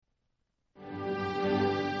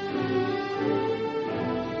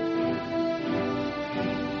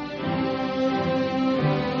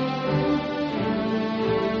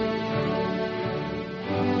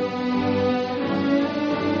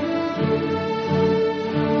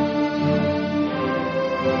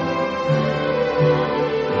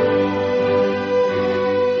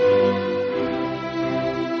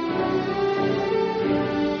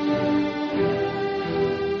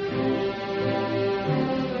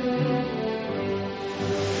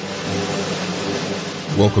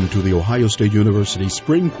Welcome to the Ohio State University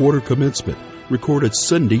Spring Quarter Commencement, recorded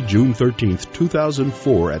Sunday, June 13th,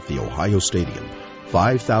 2004 at the Ohio Stadium.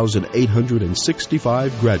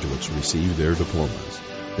 5,865 graduates received their diplomas.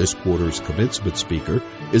 This quarter's commencement speaker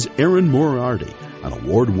is Erin Moriarty, an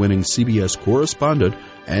award-winning CBS correspondent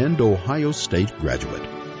and Ohio State graduate.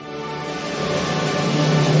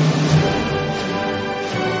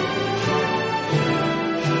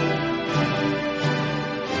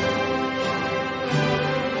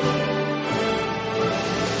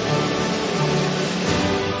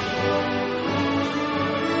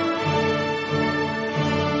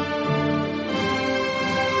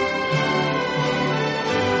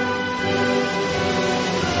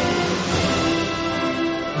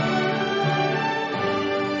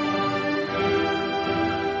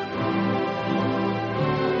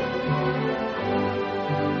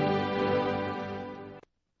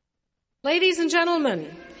 Ladies and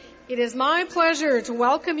gentlemen, it is my pleasure to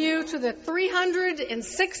welcome you to the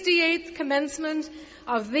 368th commencement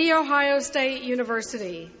of The Ohio State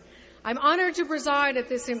University. I'm honored to preside at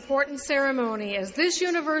this important ceremony as this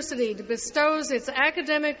university bestows its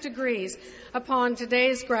academic degrees upon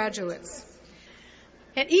today's graduates.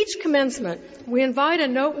 At each commencement, we invite a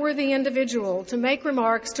noteworthy individual to make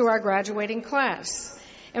remarks to our graduating class.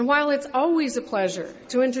 And while it's always a pleasure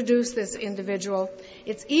to introduce this individual,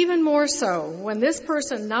 it's even more so when this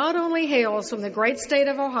person not only hails from the great state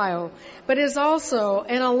of Ohio, but is also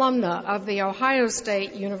an alumna of The Ohio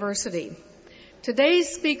State University. Today's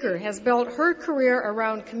speaker has built her career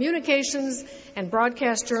around communications and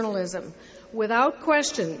broadcast journalism. Without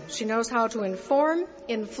question, she knows how to inform,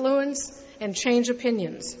 influence, and change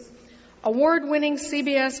opinions. Award-winning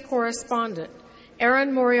CBS correspondent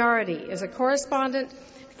Erin Moriarty is a correspondent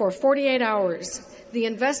for 48 Hours, the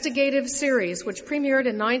investigative series which premiered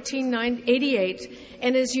in 1988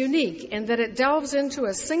 and is unique in that it delves into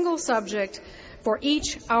a single subject for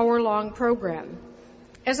each hour-long program.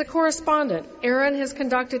 As a correspondent, Erin has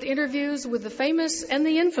conducted interviews with the famous and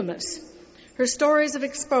the infamous. Her stories have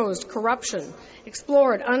exposed corruption,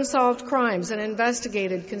 explored unsolved crimes, and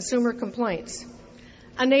investigated consumer complaints.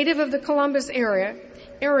 A native of the Columbus area,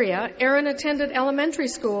 Erin attended elementary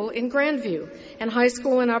school in Grandview and high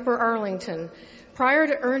school in Upper Arlington, prior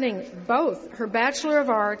to earning both her Bachelor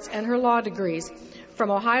of Arts and her law degrees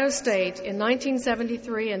from Ohio State in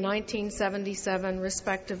 1973 and 1977,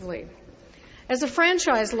 respectively. As a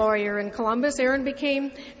franchise lawyer in Columbus, Erin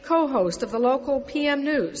became co-host of the local PM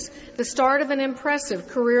News, the start of an impressive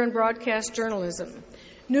career in broadcast journalism.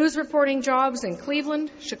 News reporting jobs in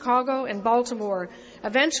Cleveland, Chicago, and Baltimore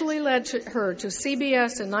eventually led her to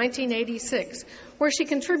CBS in 1986, where she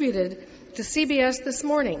contributed to CBS This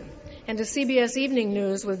Morning and to CBS Evening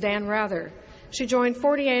News with Dan Rather. She joined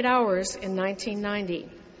 48 Hours in 1990.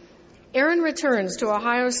 Erin returns to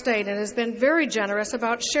Ohio State and has been very generous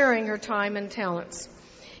about sharing her time and talents.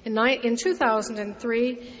 In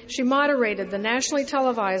 2003, she moderated the nationally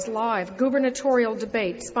televised live gubernatorial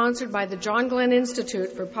debate sponsored by the John Glenn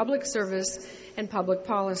Institute for Public Service and Public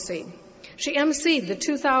Policy. She emceed the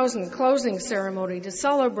 2000 closing ceremony to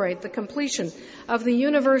celebrate the completion of the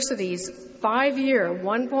university's 5-year,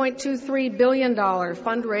 $1.23 billion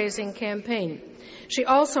fundraising campaign. She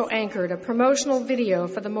also anchored a promotional video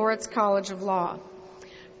for the Moritz College of Law.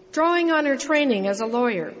 Drawing on her training as a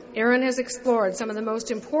lawyer, Erin has explored some of the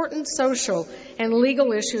most important social and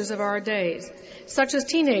legal issues of our days, such as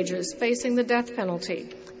teenagers facing the death penalty,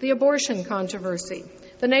 the abortion controversy,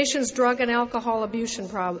 the nation's drug and alcohol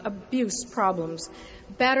abuse problems,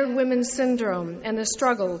 battered women's syndrome, and the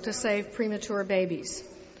struggle to save premature babies.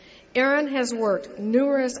 Erin has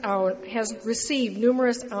received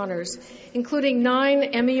numerous honors, including 9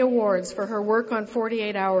 Emmy Awards for her work on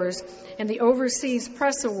 48 Hours and the Overseas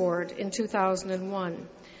Press Award in 2001.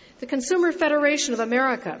 The Consumer Federation of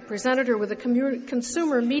America presented her with the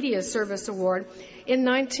Consumer Media Service Award in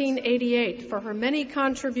 1988 for her many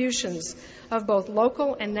contributions of both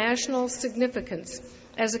local and national significance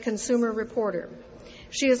as a consumer reporter.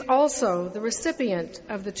 She is also the recipient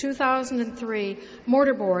of the 2003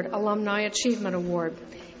 Mortarboard Alumni Achievement Award.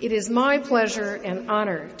 It is my pleasure and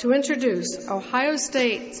honor to introduce Ohio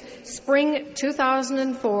State's Spring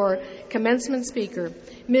 2004 commencement speaker,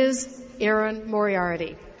 Ms. Erin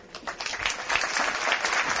Moriarty.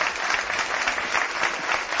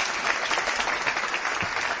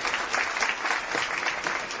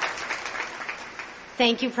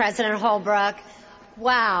 Thank you, President Holbrook.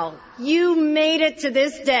 Wow, you made it to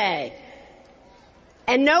this day.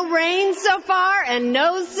 And no rain so far and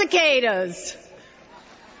no cicadas.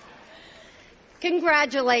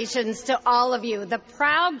 Congratulations to all of you, the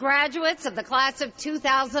proud graduates of the class of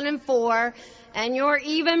 2004, and you're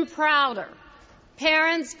even prouder,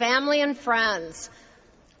 parents, family, and friends.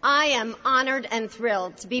 I am honored and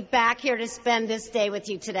thrilled to be back here to spend this day with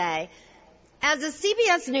you today. As a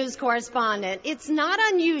CBS News correspondent, it's not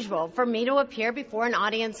unusual for me to appear before an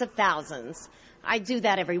audience of thousands. I do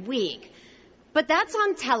that every week. But that's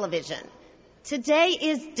on television. Today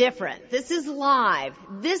is different. This is live.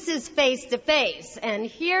 This is face-to-face. And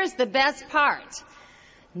here's the best part.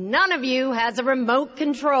 None of you has a remote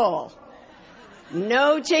control.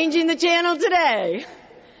 No changing the channel today.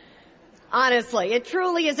 Honestly, it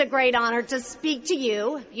truly is a great honor to speak to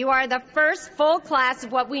you. You are the first full class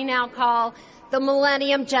of what we now call the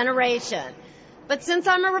Millennium Generation. But since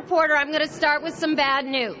I'm a reporter, I'm going to start with some bad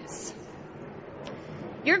news.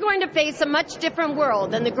 You're going to face a much different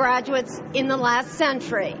world than the graduates in the last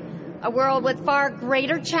century, a world with far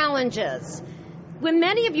greater challenges. When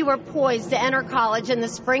many of you were poised to enter college in the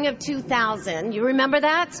spring of 2000, you remember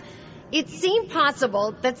that? It seemed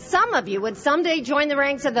possible that some of you would someday join the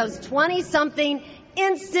ranks of those 20-something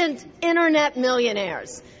instant internet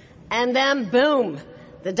millionaires. And then, boom,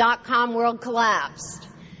 the dot-com world collapsed.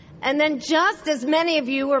 And then just as many of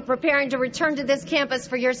you were preparing to return to this campus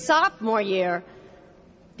for your sophomore year,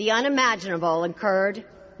 the unimaginable occurred.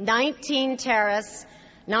 19 terrorists,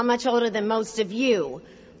 not much older than most of you,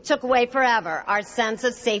 took away forever our sense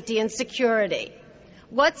of safety and security.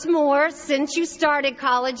 What's more, since you started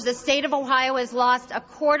college, the state of Ohio has lost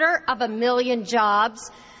 250,000 jobs.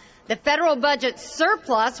 The federal budget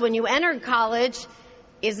surplus when you entered college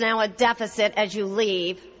is now a deficit as you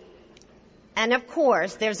leave. And of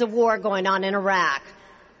course, there's a war going on in Iraq.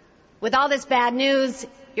 With all this bad news,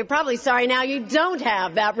 you're probably sorry now you don't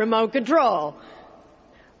have that remote control.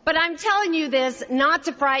 But I'm telling you this not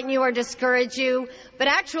to frighten you or discourage you, but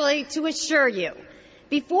actually to assure you.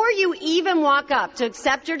 Before you even walk up to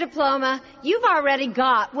accept your diploma, you've already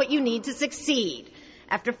got what you need to succeed.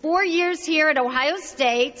 After 4 years here at Ohio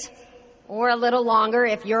State, or a little longer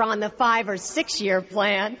if you're on the 5 or 6 year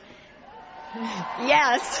plan.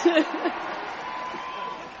 Yes.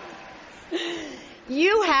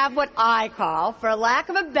 You have what I call, for lack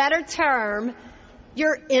of a better term,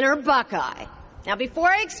 your inner Buckeye. Now, before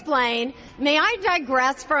I explain, may I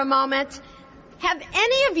digress for a moment? Have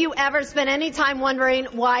any of you ever spent any time wondering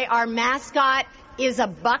why our mascot is a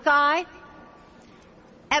Buckeye?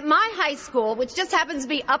 At my high school, which just happens to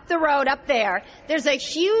be up the road up there, there's a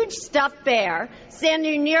huge stuffed bear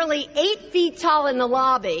standing nearly 8 feet tall in the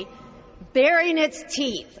lobby, baring its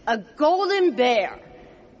teeth, a golden bear.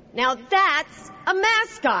 Now that's a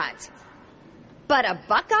mascot. But a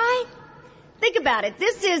Buckeye? Think about it.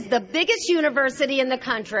 This is the biggest university in the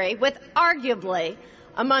country with arguably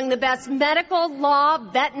among the best medical, law,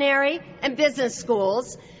 veterinary, and business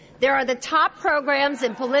schools. There are the top programs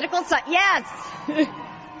in political science. Yes!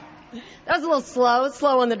 That was a little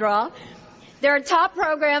slow on the draw. There are top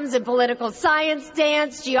programs in political science,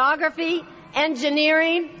 dance, geography,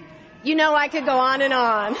 engineering. You know, I could go on and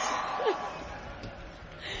on.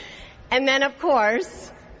 And then, of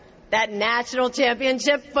course, that national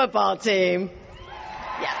championship football team.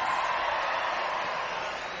 Yes.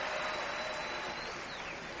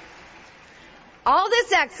 All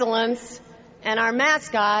this excellence, and our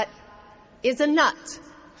mascot is a nut.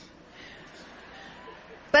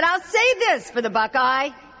 But I'll say this for the Buckeye,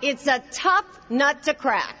 it's a tough nut to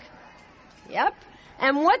crack. Yep.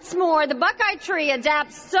 And what's more, the Buckeye tree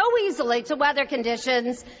adapts so easily to weather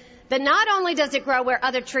conditions that not only does it grow where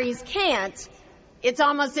other trees can't, it's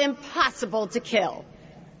almost impossible to kill.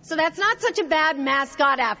 So that's not such a bad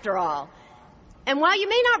mascot after all. And while you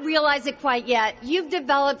may not realize it quite yet, you've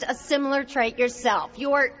developed a similar trait yourself,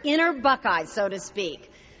 your inner Buckeye, so to speak.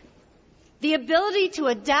 The ability to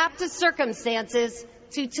adapt to circumstances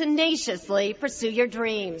to tenaciously pursue your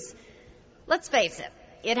dreams. Let's face it,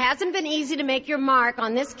 it hasn't been easy to make your mark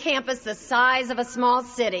on this campus the size of a small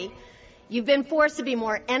city. You've been forced to be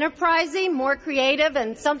more enterprising, more creative,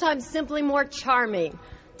 and sometimes simply more charming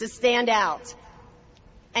to stand out.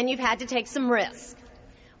 And you've had to take some risk.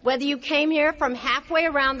 Whether you came here from halfway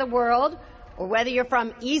around the world, or whether you're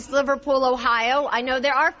from East Liverpool, Ohio, I know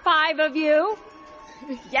there are 5 of you.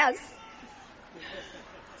 Yes.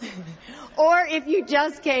 Or if you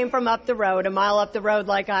just came from up the road, a mile up the road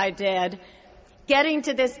like I did, getting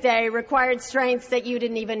to this day required strengths that you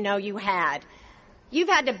didn't even know you had. You've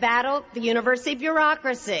had to battle the university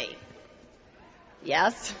bureaucracy.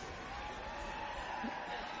 Yes.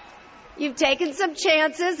 You've taken some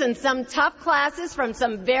chances and some tough classes from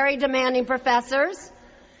some very demanding professors.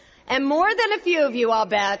 And more than a few of you, I'll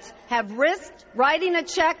bet, have risked writing a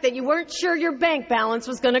check that you weren't sure your bank balance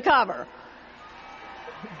was going to cover.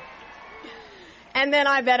 And then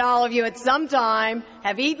I bet all of you at some time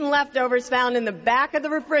have eaten leftovers found in the back of the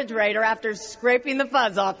refrigerator after scraping the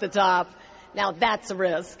fuzz off the top. Now that's a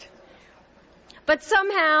risk. But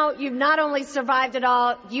somehow you've not only survived it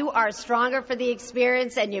all, you are stronger for the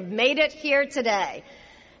experience and you've made it here today.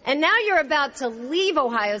 And now you're about to leave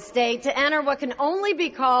Ohio State to enter what can only be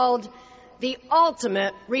called the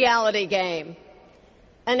ultimate reality game.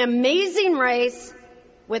 An amazing race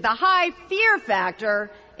with a high fear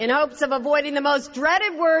factor in hopes of avoiding the most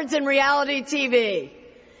dreaded words in reality TV.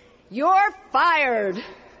 You're fired.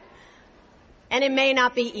 And it may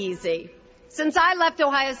not be easy. Since I left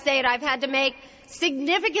Ohio State, I've had to make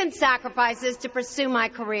significant sacrifices to pursue my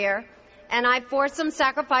career, and I've forced some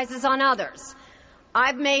sacrifices on others.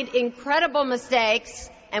 I've made incredible mistakes,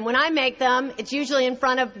 and when I make them, it's usually in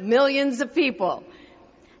front of millions of people.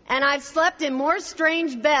 And I've slept in more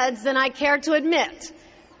strange beds than I care to admit.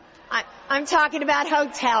 I'm talking about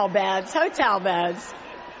hotel beds.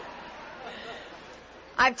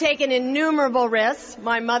 I've taken innumerable risks,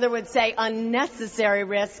 my mother would say unnecessary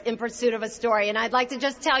risks, in pursuit of a story, and I'd like to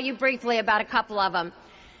just tell you briefly about a couple of them.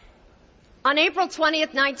 On April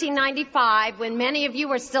 20th, 1995, when many of you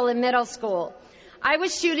were still in middle school, I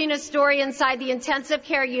was shooting a story inside the intensive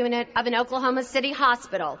care unit of an Oklahoma City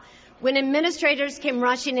hospital when administrators came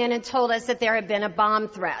rushing in and told us that there had been a bomb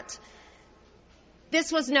threat.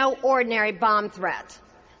 This was no ordinary bomb threat.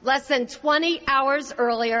 Less than 20 hours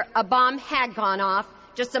earlier, a bomb had gone off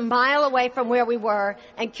just a mile away from where we were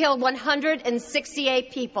and killed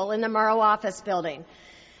 168 people in the Murrow office building.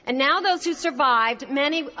 And now those who survived,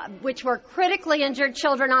 many which were critically injured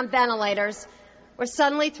children on ventilators, were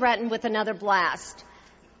suddenly threatened with another blast.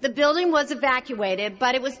 The building was evacuated,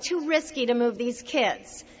 but it was too risky to move these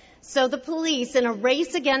kids. So the police, in a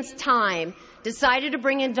race against time, decided to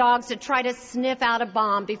bring in dogs to try to sniff out a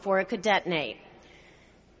bomb before it could detonate.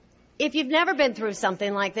 If you've never been through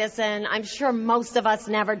something like this, and I'm sure most of us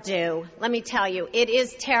never do, let me tell you, it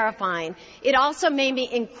is terrifying. It also made me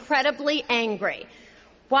incredibly angry.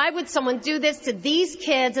 Why would someone do this to these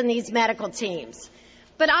kids and these medical teams?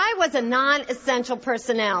 But I was a non-essential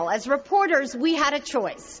personnel. As reporters, we had a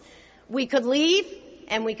choice. We could leave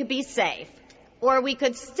and we could be safe. Or we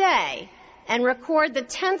could stay and record the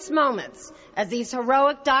tense moments as these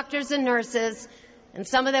heroic doctors and nurses, and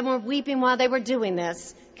some of them were weeping while they were doing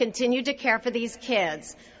this, continued to care for these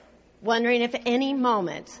kids, wondering if at any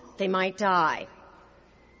moment they might die.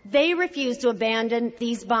 They refused to abandon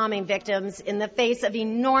these bombing victims in the face of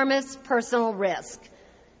enormous personal risk.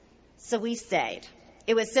 So we stayed.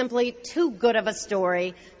 It was simply too good of a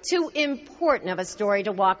story, too important of a story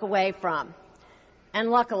to walk away from. And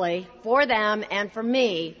luckily, for them and for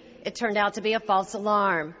me, it turned out to be a false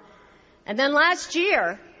alarm. And then last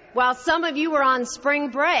year, while some of you were on spring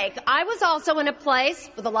break, I was also in a place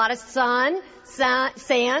with a lot of sun,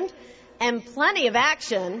 sand, and plenty of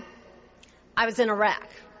action. I was in Iraq.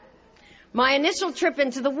 My initial trip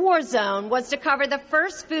into the war zone was to cover the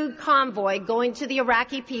first food convoy going to the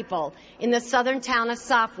Iraqi people in the southern town of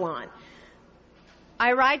Safwan.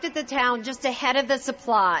 I arrived at the town just ahead of the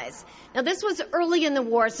supplies. Now, this was early in the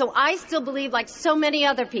war, so I still believed, like so many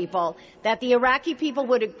other people, that the Iraqi people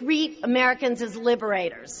would greet Americans as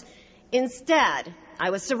liberators. Instead, I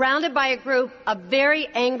was surrounded by a group of very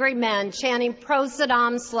angry men chanting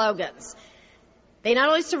pro-Saddam slogans. They not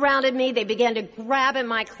only surrounded me, they began to grab at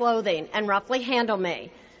my clothing and roughly handle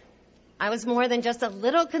me. I was more than just a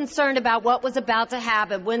little concerned about what was about to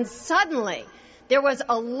happen when suddenly there was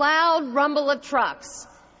a loud rumble of trucks,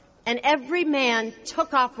 and every man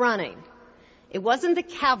took off running. It wasn't the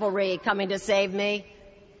cavalry coming to save me.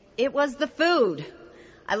 It was the food.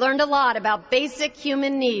 I learned a lot about basic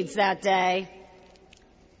human needs that day.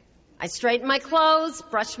 I straightened my clothes,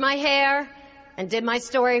 brushed my hair, and did my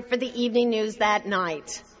story for the evening news that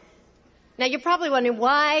night. Now, you're probably wondering,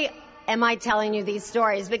 why am I telling you these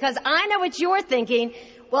stories? Because I know what you're thinking.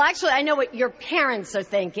 Well, actually, I know what your parents are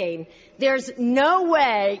thinking. There's no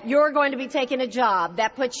way you're going to be taking a job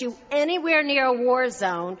that puts you anywhere near a war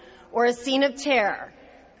zone or a scene of terror.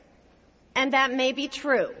 And that may be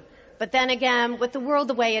true. But then again, with the world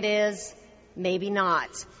the way it is, maybe not.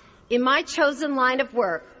 In my chosen line of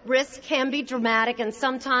work, risks can be dramatic and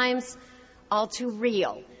sometimes all too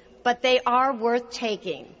real, but they are worth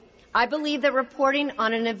taking. I believe that reporting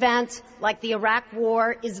on an event like the Iraq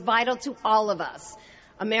War is vital to all of us.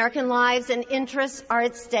 American lives and interests are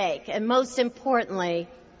at stake, and most importantly,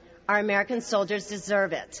 our American soldiers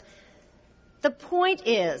deserve it. The point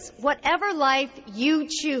is, whatever life you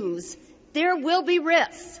choose, there will be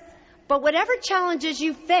risks. But whatever challenges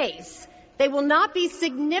you face, they will not be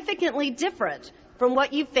significantly different from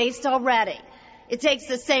what you've faced already. It takes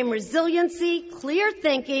the same resiliency, clear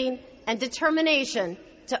thinking, and determination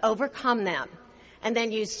to overcome them. And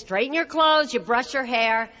then you straighten your clothes, you brush your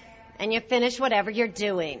hair, and you finish whatever you're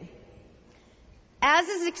doing. As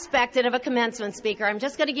is expected of a commencement speaker, I'm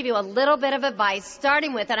just going to give you a little bit of advice,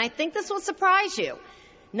 starting with, and I think this will surprise you.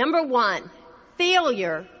 Number one,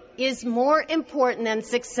 failure is more important than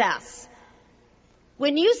success.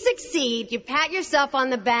 When you succeed, you pat yourself on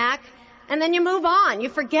the back, and then you move on. You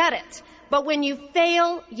forget it. But when you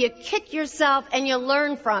fail, you kick yourself and you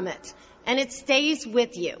learn from it, and it stays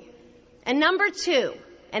with you. And number two,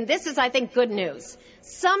 and this is, I think, good news,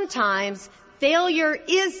 sometimes failure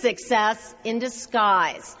is success in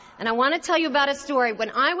disguise. And I want to tell you about a story.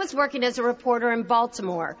 When I was working as a reporter in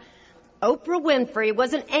Baltimore, Oprah Winfrey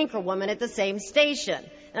was an anchor woman at the same station.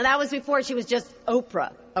 Now, that was before she was just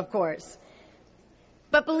Oprah, of course.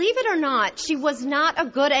 But believe it or not, she was not a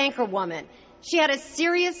good anchor woman. She had a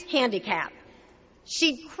serious handicap.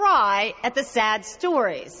 She'd cry at the sad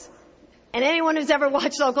stories. And anyone who's ever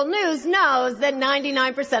watched local news knows that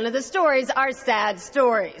 99% of the stories are sad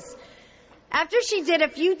stories. After she did a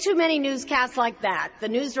few too many newscasts like that, the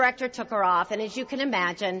news director took her off, and as you can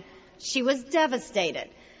imagine, she was devastated.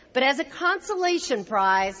 But as a consolation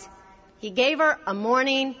prize, he gave her a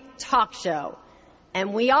morning talk show.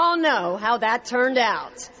 And we all know how that turned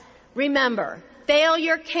out. Remember,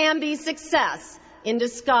 failure can be success in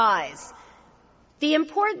disguise. The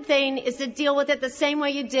important thing is to deal with it the same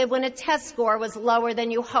way you did when a test score was lower than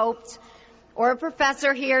you hoped, or a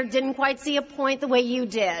professor here didn't quite see a point the way you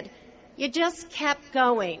did. You just kept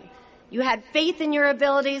going. You had faith in your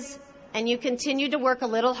abilities, and you continued to work a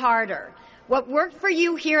little harder. What worked for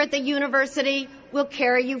you here at the university will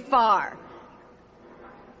carry you far.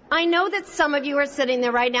 I know that some of you are sitting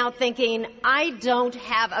there right now thinking, I don't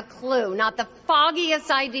have a clue, not the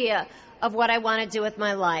foggiest idea of what I want to do with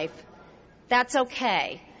my life. That's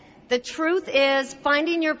okay. The truth is,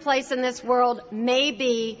 finding your place in this world may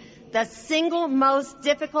be the single most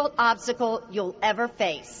difficult obstacle you'll ever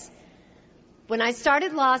face. When I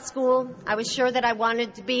started law school, I was sure that I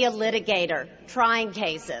wanted to be a litigator, trying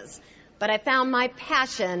cases. But I found my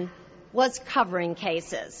passion was covering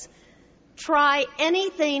cases. Try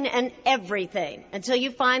anything and everything until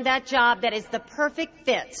you find that job that is the perfect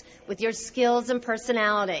fit with your skills and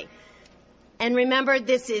personality. And remember,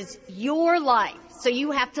 this is your life, so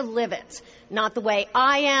you have to live it, not the way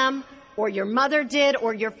I am, or your mother did,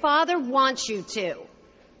 or your father wants you to,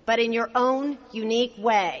 but in your own unique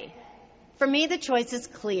way. For me, the choice is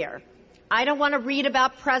clear. I don't want to read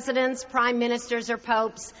about presidents, prime ministers, or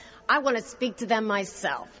popes. I want to speak to them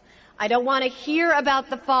myself. I don't want to hear about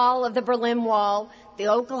the fall of the Berlin Wall, the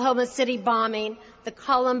Oklahoma City bombing, the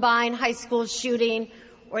Columbine high school shooting,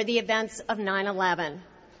 or the events of 9/11.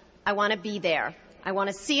 I want to be there. I want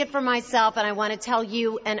to see it for myself, and I want to tell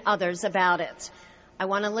you and others about it. I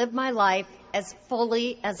want to live my life as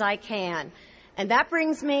fully as I can. And that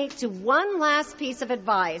brings me to one last piece of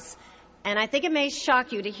advice, and I think it may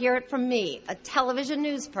shock you to hear it from me, a television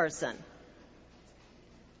news person.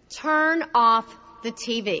 Turn off the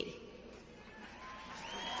TV.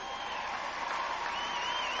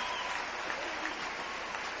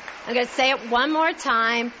 I'm going to say it one more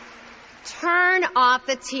time. Turn off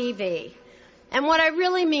the TV. And what I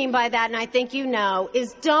really mean by that, and I think you know,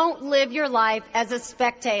 is don't live your life as a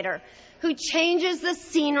spectator who changes the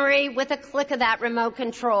scenery with a click of that remote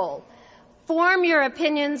control. Form your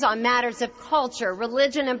opinions on matters of culture,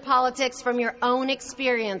 religion, and politics from your own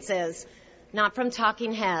experiences, not from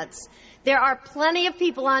talking heads. There are plenty of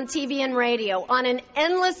people on TV and radio, on an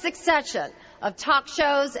endless succession of talk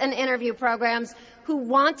shows and interview programs who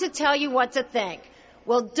want to tell you what to think.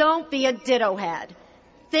 Well, don't be a ditto head.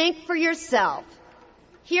 Think for yourself.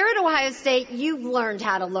 Here at Ohio State, you've learned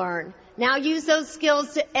how to learn. Now use those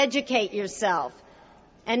skills to educate yourself.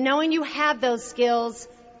 And knowing you have those skills,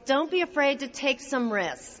 don't be afraid to take some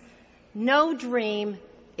risks. No dream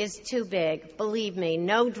is too big. Believe me,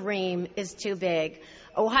 no dream is too big.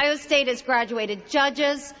 Ohio State has graduated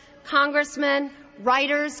judges, congressmen,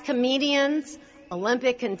 writers, comedians,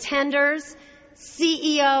 Olympic contenders,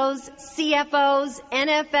 CEOs, CFOs,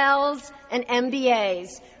 NFLs, and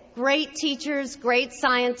MBAs. Great teachers, great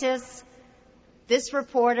scientists, this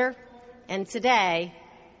reporter, and today,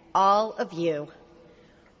 all of you.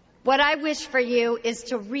 What I wish for you is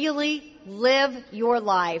to really live your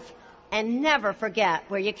life and never forget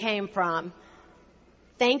where you came from.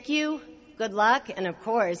 Thank you, good luck, and of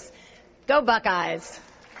course, go Buckeyes!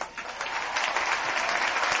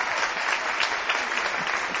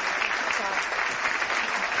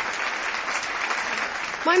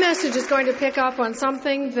 My message is going to pick up on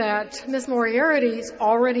something that Ms. Moriarty's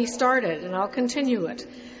already started, and I'll continue it.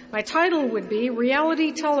 My title would be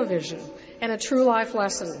Reality Television and a True Life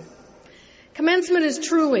Lesson. Commencement is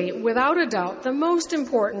truly, without a doubt, the most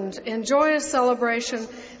important and joyous celebration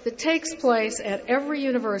that takes place at every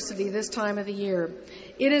university this time of the year.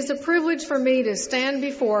 It is a privilege for me to stand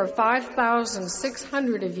before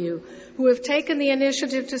 5,600 of you who have taken the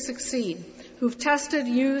initiative to succeed, who've tested,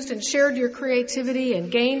 used, and shared your creativity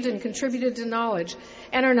and gained and contributed to knowledge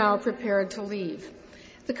and are now prepared to leave.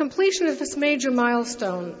 The completion of this major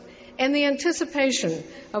milestone and the anticipation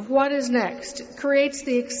of what is next creates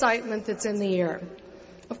the excitement that's in the air.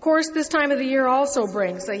 Of course, this time of the year also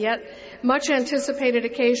brings a yet much anticipated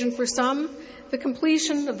occasion for some, the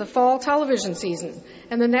completion of the fall television season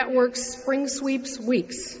and the network's spring sweeps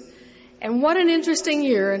weeks. And what an interesting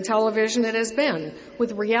year in television it has been,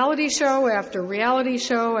 with reality show after reality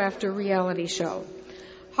show after reality show.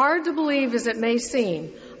 Hard to believe as it may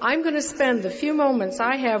seem, I'm going to spend the few moments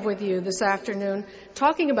I have with you this afternoon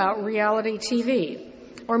talking about reality TV,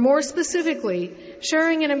 or more specifically,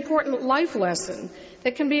 sharing an important life lesson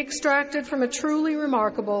that can be extracted from a truly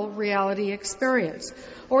remarkable reality experience,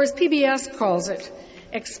 or as PBS calls it,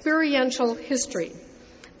 experiential history.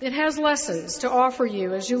 It has lessons to offer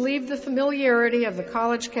you as you leave the familiarity of the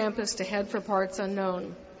college campus to head for parts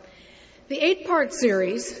unknown. The 8-part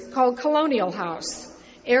series, called Colonial House,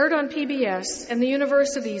 aired on PBS and the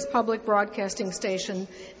university's public broadcasting station,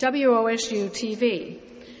 WOSU-TV.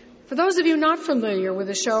 For those of you not familiar with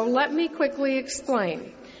the show, let me quickly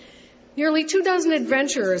explain. Nearly 24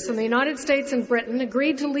 adventurers from the United States and Britain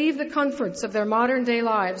agreed to leave the comforts of their modern-day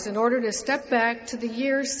lives in order to step back to the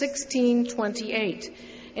year 1628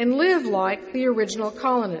 and live like the original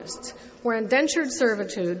colonists, where indentured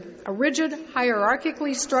servitude, a rigid,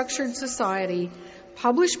 hierarchically structured society,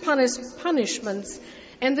 published punishments,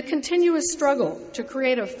 and the continuous struggle to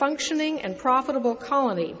create a functioning and profitable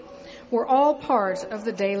colony were all part of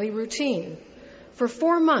the daily routine. For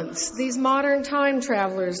 4 months, these modern time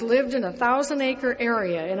travelers lived in a 1,000-acre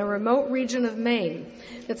area in a remote region of Maine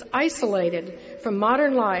that's isolated from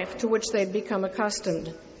modern life to which they'd become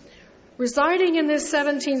accustomed. Residing in this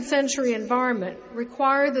 17th century environment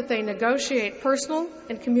required that they negotiate personal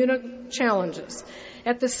and communal challenges.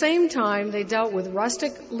 At the same time, they dealt with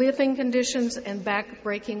rustic living conditions and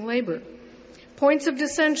back-breaking labor. Points of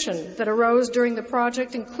dissension that arose during the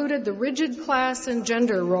project included the rigid class and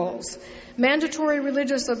gender roles, mandatory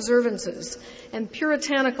religious observances, and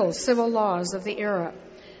puritanical civil laws of the era.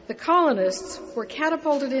 The colonists were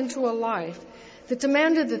catapulted into a life that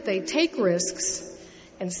demanded that they take risks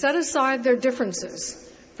and set aside their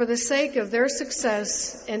differences for the sake of their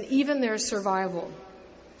success and even their survival.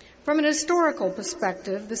 From an historical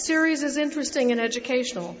perspective, the series is interesting and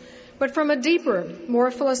educational, but from a deeper,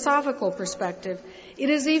 more philosophical perspective,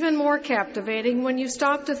 it is even more captivating when you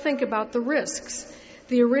stop to think about the risks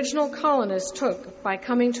the original colonists took by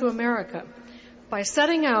coming to America, by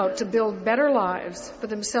setting out to build better lives for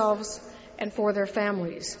themselves and for their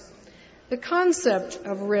families. The concept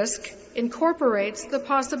of risk incorporates the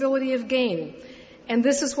possibility of gain, and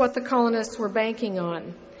this is what the colonists were banking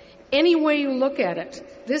on. Any way you look at it,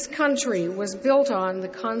 this country was built on the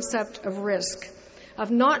concept of risk, of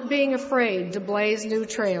not being afraid to blaze new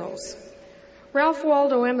trails. Ralph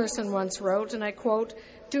Waldo Emerson once wrote, and I quote,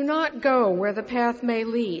 "Do not go where the path may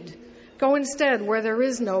lead. Go instead where there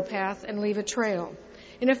is no path and leave a trail."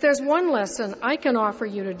 And if there's one lesson I can offer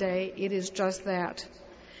you today, it is just that.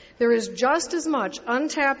 There is just as much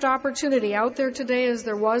untapped opportunity out there today as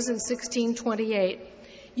there was in 1628.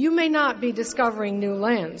 You may not be discovering new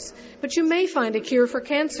lands, but you may find a cure for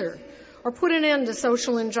cancer or put an end to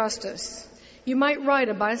social injustice. You might write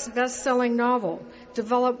a best-selling novel,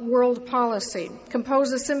 develop world policy,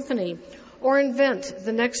 compose a symphony, or invent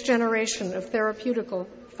the next generation of therapeutical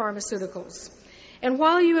pharmaceuticals. And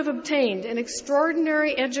while you have obtained an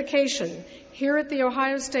extraordinary education here at The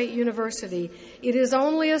Ohio State University, it is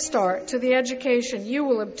only a start to the education you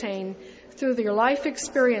will obtain through your life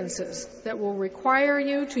experiences that will require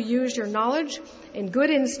you to use your knowledge and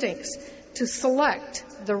good instincts to select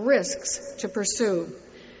the risks to pursue.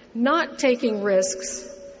 Not taking risks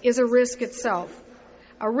is a risk itself,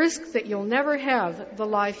 a risk that you'll never have the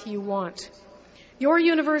life you want. Your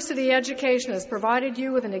university education has provided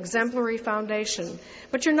you with an exemplary foundation,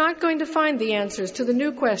 but you're not going to find the answers to the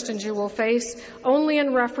new questions you will face only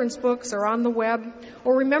in reference books or on the web,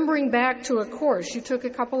 or remembering back to a course you took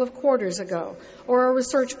a couple of quarters ago, or a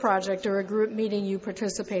research project or a group meeting you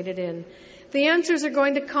participated in. The answers are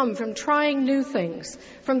going to come from trying new things,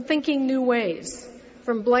 from thinking new ways,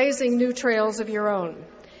 from blazing new trails of your own.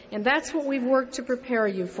 And that's what we've worked to prepare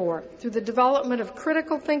you for through the development of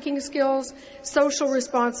critical thinking skills, social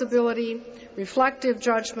responsibility, reflective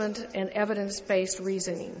judgment, and evidence-based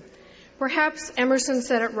reasoning. Perhaps Emerson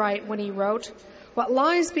said it right when he wrote, "What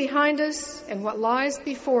lies behind us and what lies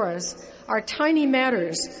before us are tiny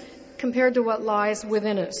matters compared to what lies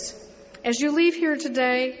within us." As you leave here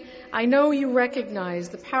today, I know you recognize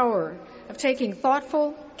the power of taking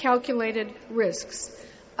thoughtful, calculated risks,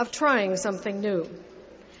 of trying something new.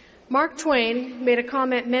 Mark Twain made a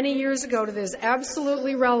comment many years ago that is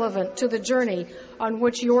absolutely relevant to the journey on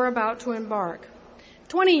which you're about to embark.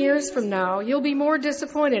 20 years from now, you'll be more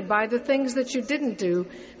disappointed by the things that you didn't do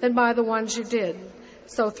than by the ones you did.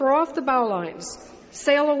 So throw off the bowlines,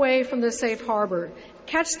 sail away from the safe harbor,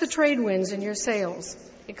 catch the trade winds in your sails,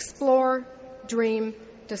 explore, dream,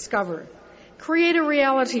 discover. Create a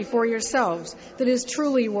reality for yourselves that is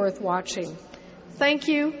truly worth watching. Thank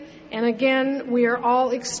you, and again, we are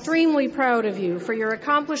all extremely proud of you for your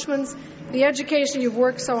accomplishments, the education you've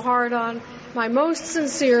worked so hard on. My most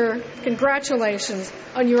sincere congratulations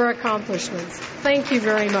on your accomplishments. Thank you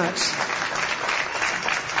very much.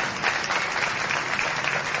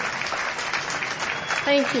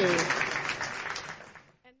 Thank you.